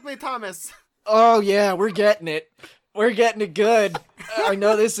 Johnson. Help me, Thomas. Oh yeah, we're getting it. We're getting it good. I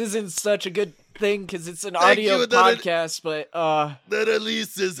know this isn't such a good thing because it's an Thank audio you, that it- podcast, but That at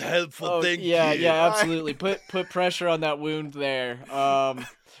least is helpful. oh, Thank yeah, you. yeah, absolutely. Put pressure on that wound there.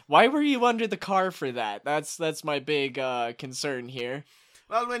 Why were you under the car for that? That's my big concern here.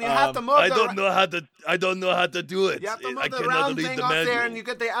 Well, when you have to move I the don't know how to. I don't know how to do it. you have to I move the cannot round read thing the up manual. there, and you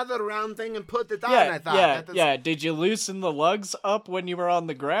get the other round thing and put it on. Yeah, I thought. yeah. Did you loosen the lugs up when you were on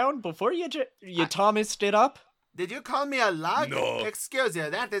the ground before you Thomased it up? Did you call me a lug? No. Excuse you.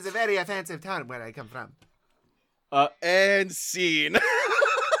 That is a very offensive term where I come from. And scene.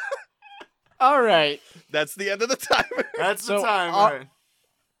 All right. That's the end of the timer. That's So, the time. right.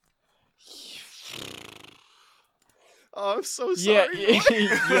 Oh, I'm so Yeah, sorry.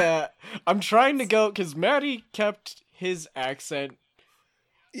 yeah. I'm trying to go because Maddie kept his accent.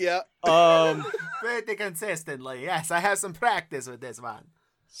 Yeah. Pretty consistently. Yes, I have some practice with this one.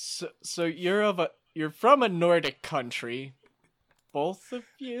 So you're from a Nordic country, both of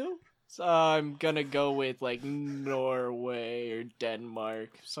you. So I'm gonna go with like Norway or Denmark,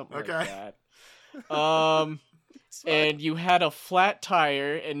 something like Okay. that. And you had a flat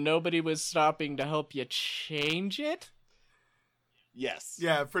tire, and nobody was stopping to help you change it. Yes.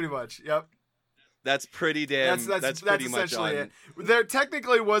 Yeah, pretty much. Yep. That's pretty damn. That's pretty much essentially on. it. There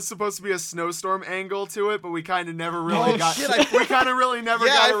technically was supposed to be a snowstorm angle to it, but we kind of never really Oh, got. shit, we kind of really never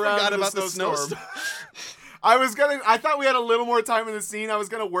Yeah, got I around forgot to about the the snowstorm. snowstorm. I thought we had a little more time in the scene. I was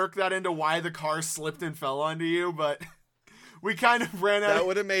gonna work that into why the car slipped and fell onto you, but we kind of ran out. That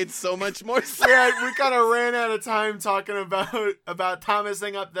would have made so much more sense. Yeah, we kind of ran out of time talking about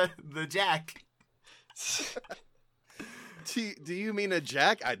Thomasing up the jack. Do you mean a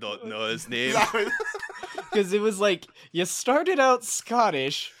Jack? I don't know his name. Because it was like you started out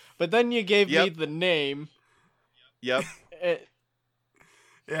Scottish, but then you gave me Yep. the name. Yep. Uh,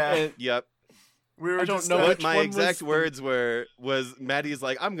 Yeah, uh, Yep. we were I don't just know What which my one exact was the- words was Maddie's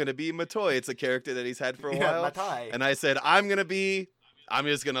like, I'm gonna be Matoy. It's a character that he's had for a while. Matai. And I said, I'm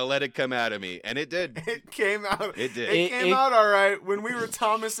just gonna let it come out of me. And it did. It came out. It did. It came out all right. When we were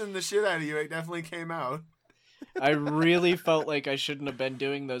Thomasing the shit out of you, it definitely came out. I really felt like I shouldn't have been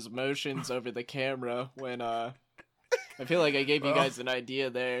doing those motions over the camera when I feel like I gave you Well. guys an idea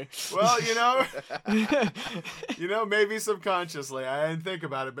there. Well, maybe subconsciously. I didn't think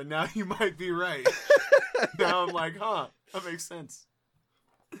about it, but now you might be right. Now I'm like, huh, that makes sense.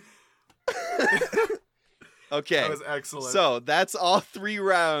 Okay. That was excellent. So that's all 3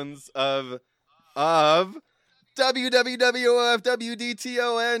 rounds of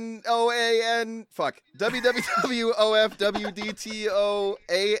WWWOFWDTONOAN fuck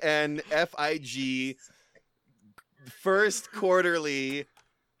WWWOFWDTOANFIG first quarterly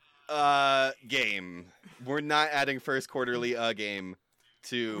game. We're not adding first quarterly game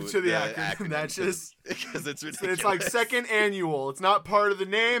to the acronym. That's just because it's ridiculous. it's like second annual. It's not part of the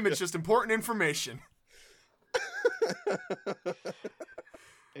name. It's just important information.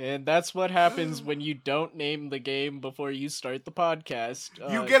 And that's what happens when you don't name the game before you start the podcast.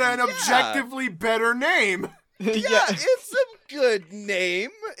 You get an objectively better name. Yeah, it's a good name.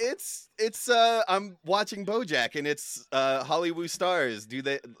 It's I'm watching BoJack and it's Hollywood stars. Do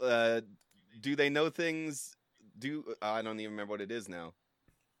they know things? I don't even remember what it is now.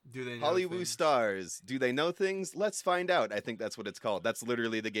 Do they know Hollywood things? stars. Do they know things? Let's find out. I think that's what it's called. That's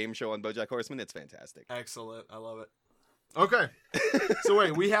literally the game show on BoJack Horseman. It's fantastic. Excellent. I love it. Okay. So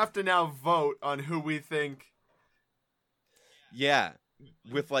wait, we have to now vote on who we think Yeah,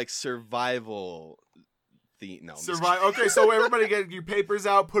 with like survival. No, I'm just Survive. Okay, so everybody get your papers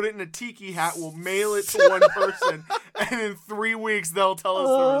out, put it in a tiki hat, we'll mail it to one person, and in 3 weeks they'll tell us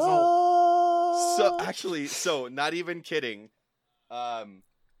the result. So actually, not even kidding.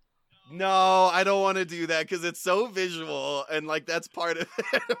 No, I don't want to do that because it's so visual and like that's part of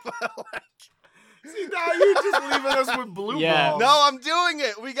it. But, like, See, now you're just leaving us with blue Yeah. balls. no, I'm doing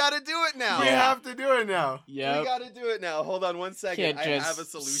it. We got to do it now. We have to do it now. Yeah, We got to do it now. Hold on one second. can't I have a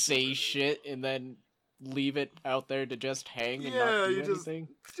just solution. say for this. shit and then leave it out there to just hang and Yeah, not do you just- anything.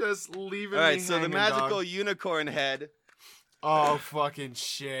 Just leaving All right, me so the hanging, magical dog. unicorn head. Oh, fucking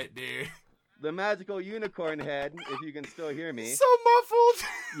shit, dude. The magical unicorn head, if you can still hear me. So muffled.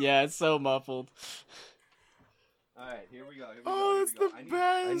 Yeah, it's so muffled. All right, here we go. Oh, that's the I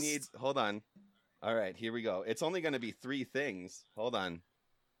best. need. Hold on. All right, here we go. It's only going to be 3 things. Hold on.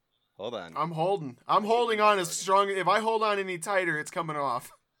 I'm holding on as strong. If I hold on any tighter, it's coming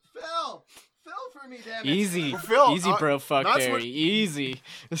off. Phil for me, damn it. Easy, Well, Phil, easy, bro. Fuck that's Terry, what- easy.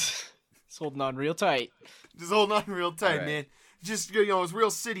 It's holding on real tight. Just hold on real tight, right. man. Just it's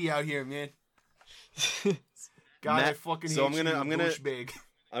real city out here, man. God, I Matt, fucking so hate I'm gonna- bush big.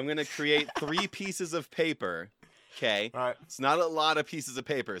 I'm going to create 3 pieces of paper. Okay. All right. It's not a lot of pieces of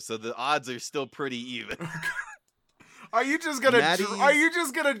paper, so the odds are still pretty even. Are you just gonna Maddie's-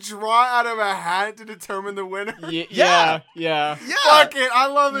 draw out of a hat to determine the winner? Yeah, Yeah. yeah. Yeah. Fuck it, I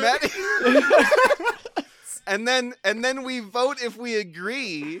love it. Maddie- and then we vote if we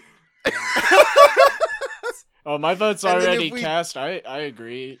agree. Oh, my vote's And then already if we- cast. I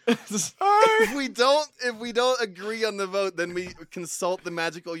agree. If we don't agree on the vote, then we consult the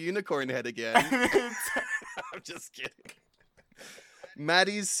magical unicorn head again. I'm just kidding.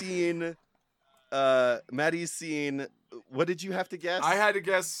 Maddie's seen. What did you have to guess? I had to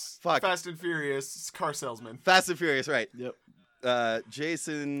guess Fuck. Fast and Furious car salesman. Fast and Furious, right? Yep.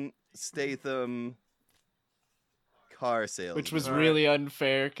 Jason Statham. Car salesman. Which was All right. really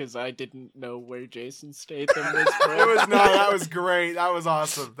unfair because I didn't know where Jason Statham was from. It was that was great. That was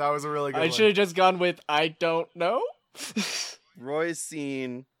awesome. That was a really good I one. should have just gone with I don't know. Roy's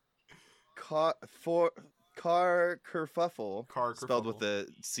seen car kerfuffle. Car Spelled kerfuffle. with a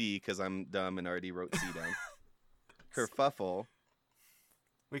C because I'm dumb and already wrote C down. Kerfuffle.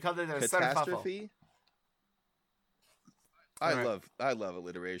 We called it a catastrophe. Catastrophe. Alright. I love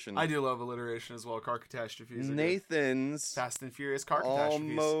alliteration. I do love alliteration as well. Car catastrophes. are good. Nathan's Fast and Furious car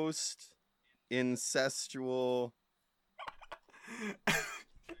catastrophes. almost incestual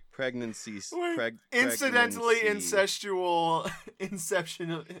pregnancies. Wait, incidentally pregnancy. incestual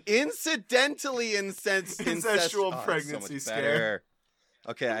inception. Incidentally Incestual so pregnancy much scare. better.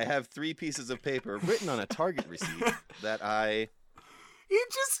 Okay, I have 3 pieces of paper written on a Target receipt that I He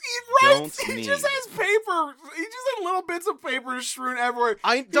writes. Don't He just need. has paper. He just had little bits of paper strewn everywhere.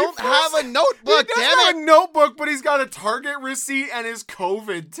 don't He have a first- notebook. He doesn't Damn have it! a notebook, but he's got a Target receipt and his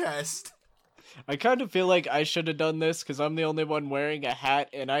COVID test. I kind of feel like I should have done this because I'm the only one wearing a hat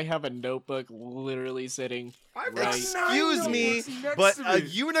and I have a notebook literally sitting. I've Right. got 9 Excuse me, notebooks next but to a me.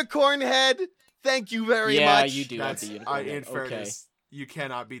 unicorn head. Thank you very Yeah, much. you do have That's the unicorn. in head. Okay. fairness, you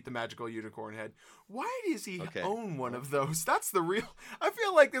cannot beat the magical unicorn head. Why does he Okay. own one of those? That's the real. I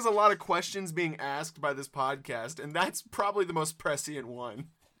feel like there's a lot of questions being asked by this podcast, and that's probably the most prescient one.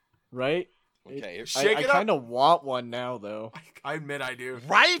 Right? Okay. Shake I it up. kind of want one now, though. I admit I do.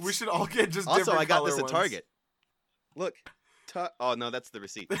 Right? We should all get just Also, different I got color this at ones. Target. Look. Oh no, that's the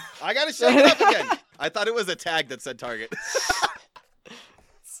receipt. I gotta shake it up again. I thought it was a tag that said Target.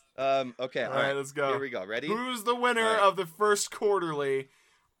 Okay. All right, let's go. Here we go. Ready? Who's the winner All right. of the first quarterly?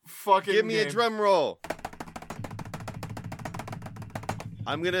 Fucking Give me a game? drum roll.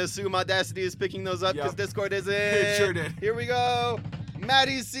 I'm gonna assume Audacity is picking those up because Yep. Discord isn't. It sure did. Here we go.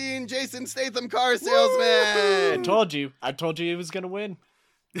 Maddie's seen Jason Statham car I salesman. told you. I told you he was gonna win.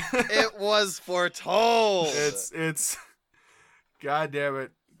 It was foretold. It's. God damn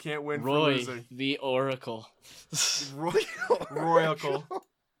it! Can't win for Roy, losing. the Oracle. Royal.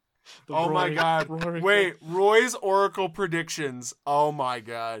 The Oh my Roy- god. Roracle. Wait, Roy's Oracle predictions. Oh my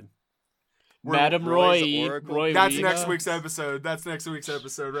god. We're- Madam Roy's Roy. Oracle. Roy That's Rena. next week's episode. That's next week's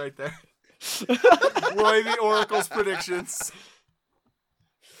episode right there. Roy the Oracle's predictions.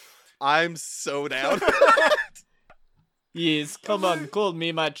 I'm so down. Yes, come on, call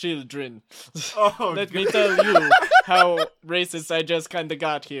me my children. Oh, Let god. me tell you how racist I just kinda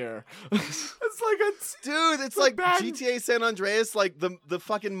got here. It's like a. Dude, it's a like bad- GTA San Andreas, like the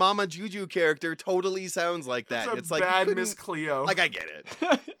fucking Mama Juju character totally sounds like that. It's a It's like you bad couldn't- Miss Cleo. Like I get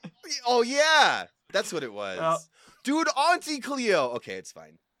it. Oh yeah, that's what it was. Well- Dude, Auntie Cleo. Okay, it's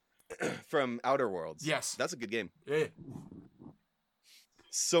fine. From Outer Worlds. Yes. That's a good game. Yeah.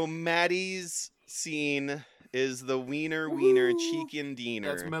 So Maddie's scene is the wiener chicken diener.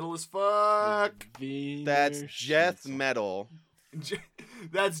 That's metal as fuck. That's Jeff Metal.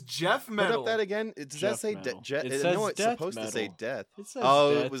 That's Jeff Put Metal. up that again. Does Jeff that say Metal. Jeff? It says No, it's death supposed to say metal. death. It says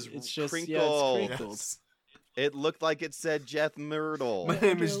Oh, death. it was it's just, crinkled. Yeah, it's crinkled. Yes. It looked like it said Jeff Myrtle. My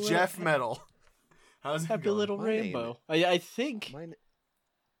name is Happy Jeff Metal. How's it Happy going? little My name- rainbow. I think Mine-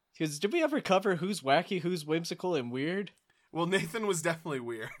 because did we ever cover who's wacky, who's whimsical, and weird? Well, Nathan was definitely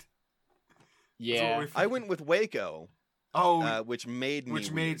weird. That's what Yeah, we- I went with Waco, Oh, which made me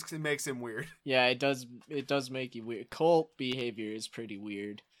which weird. makes him weird. yeah. It does make you weird. Cult behavior is pretty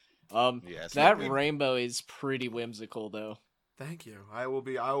weird. Yes, That we- rainbow is pretty whimsical though. Thank you. I will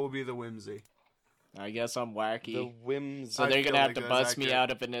be the whimsy. I guess I'm wacky. the whims. So I they're feel gonna have like to that's bust me accurate.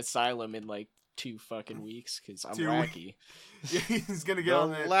 out of an asylum in like 2 fucking weeks because I'm 2 wacky. Yeah, he's gonna get The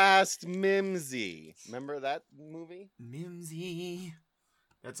on that. last Mimsy. Remember that movie? Mimsy.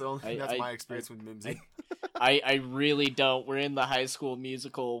 That's I- my experience with Mimsy. I really don't. We're in the High School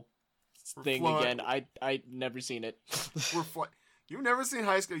Musical We're thing flawed. again. I never seen it. You've never seen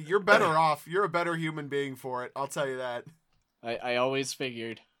High School. You're better off. You're a better human being for it. I'll tell you that. I always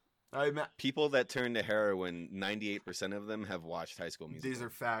figured. People that turn to heroin, 98% of them have watched High School Musical. These are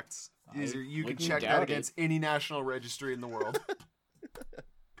facts. I You can wouldn't check doubt that it. against any national registry in the world.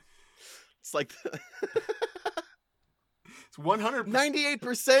 It's like It's 100%.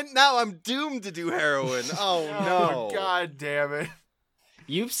 98%. Now I'm doomed to do heroin. Oh no! God damn it.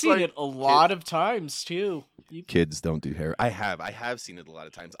 You've seen like- it a lot of times too. Kids don't do heroin. I have seen it a lot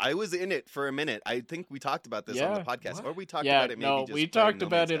of times. I was in it for a minute. I think we talked about this on the Yeah. podcast, What? or we talked Yeah, about it. Maybe no, just we playing talked No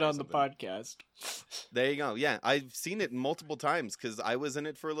about Man's it Sky or on the something. podcast. There you go. Yeah, I've seen it multiple times because I was in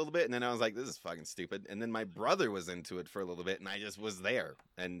it for a little bit, and then I was like, "This is fucking stupid." And then my brother was into it for a little bit, and I just was there,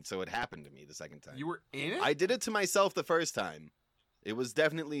 and so it happened to me the second time. You were in it? I did it to myself the first time. It was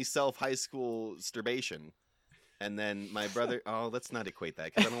definitely self-high school sturbation. And then my brother... Oh, let's not equate that,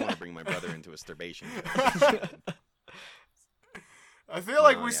 because I don't want to bring my brother into a sturbation. I feel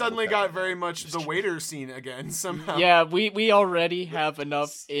like No, we yeah, suddenly we'll got cut very that. much the waiter scene again somehow Yeah, we already have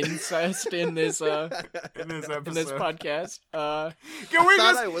enough incest in this in this episode. in this podcast. Can we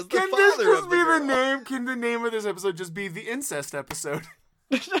thought just I was the can this father just of be the the girl. name? Can the name of this episode just be the incest episode?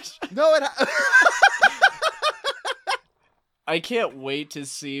 No, I can't wait to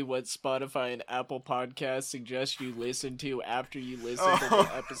see what Spotify and Apple Podcasts suggest you listen to after you listen to the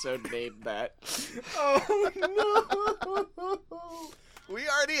episode named that. Oh no! we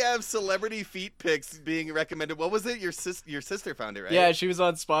already have celebrity feet pics being recommended. What was it? Your sister found it, right? Yeah, she was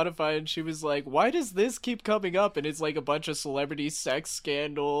on Spotify and she was like, "Why does this keep coming up?" And it's like a bunch of celebrity sex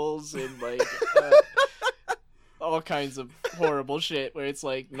scandals and like all kinds of horrible shit. Where it's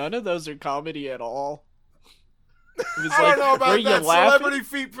like none of those are comedy at all. It was I don't know were about you that. laughing? Celebrity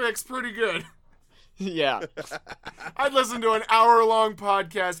feet pic's pretty good. Yeah. I'd listen to an hour-long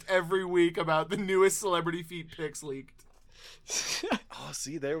podcast every week about the newest celebrity feet pics leaked. Oh,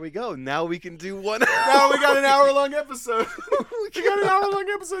 see, there we go. Now we can do one. Now we got an hour-long episode. We got an hour-long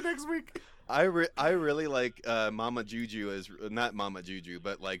episode next week. I really like Mama Juju as not Mama Juju,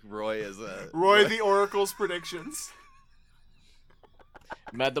 but like Roy as a Roy the Oracle's predictions.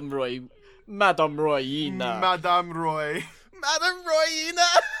 Madame Royina. Madame Roy. Madam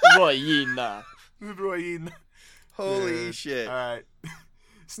Royina. Royina. Royine. Holy Yeah. shit! All right.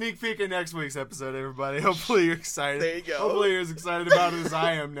 Sneak peek of next week's episode, everybody. Hopefully you're excited. There you go. Hopefully you're as excited about it as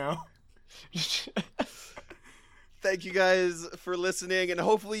I am now. Thank you guys for listening, and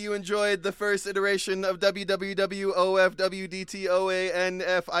hopefully you enjoyed the first iteration of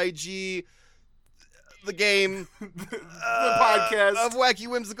WWWOFWDTOANFIG, the game, The podcast. of Wacky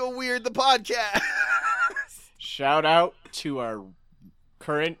Whimsical Weird, the podcast. Shout out to our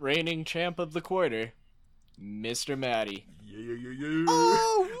current reigning champ of the quarter, Mr. Matty. Yeah.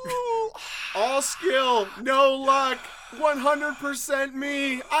 Oh, All skill, no luck, 100%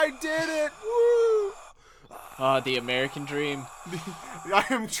 me. I did it. Woo! The American dream. I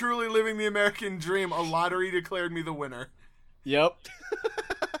am truly living the American dream. A lottery declared me the winner. Yep.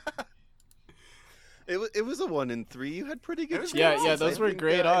 it was a 1 in 3. You had pretty good was chances. Yeah, odds. yeah, those I were think,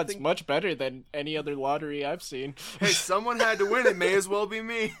 great I odds. think- Much better than any other lottery I've seen. Hey, someone had to win. It may as well be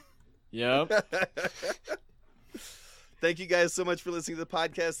me. Yep. Thank you guys so much for listening to the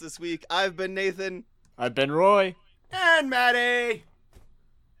podcast this week. I've been Nathan, I've been Roy. And Maddie.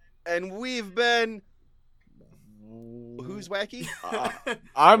 and we've been... Who's wacky?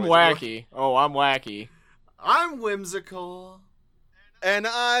 I'm Was it Roy? wacky. Oh, I'm wacky. I'm whimsical. And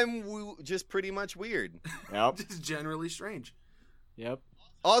I'm just pretty much weird. Yep. Just generally strange. Yep.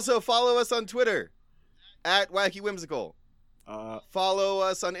 Also, follow us on Twitter at Wacky Whimsical. Follow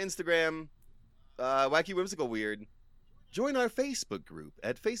us on Instagram, Wacky Whimsical Weird. Join our Facebook group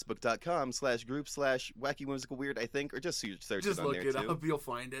at facebook.com/group/Wacky Whimsical Weird, I think, or just search Just it on look there it too. up. You'll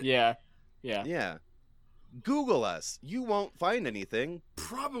find it. Yeah. Yeah. Google us. You won't find anything.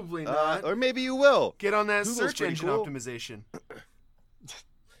 Probably not. Or maybe you will. Get on that Google's search pretty engine cool. optimization.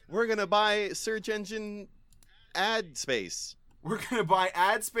 We're going to buy search engine ad space. We're gonna buy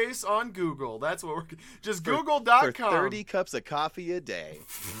ad space on Google. That's what we're just For Google.com. 30 cups of coffee a day.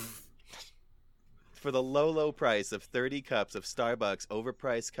 For the low price of 30 cups of Starbucks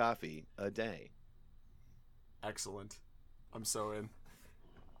overpriced coffee a day. Excellent. I'm so in.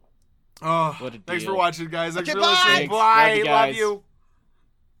 Oh, What a thanks for deal. watching, guys. Thanks Okay, for listening. Thanks. Bye. Love you Love guys. you.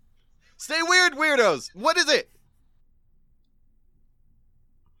 Stay weird, weirdos. What is it?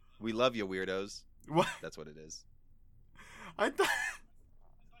 We love you, weirdos. What? That's what it is. I thought.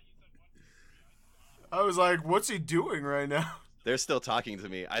 I was like, what's he doing right now? They're still talking to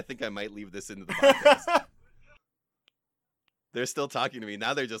me. I think I might leave this into the podcast. They're still talking to me.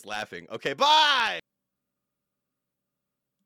 Now they're just laughing. Okay, bye!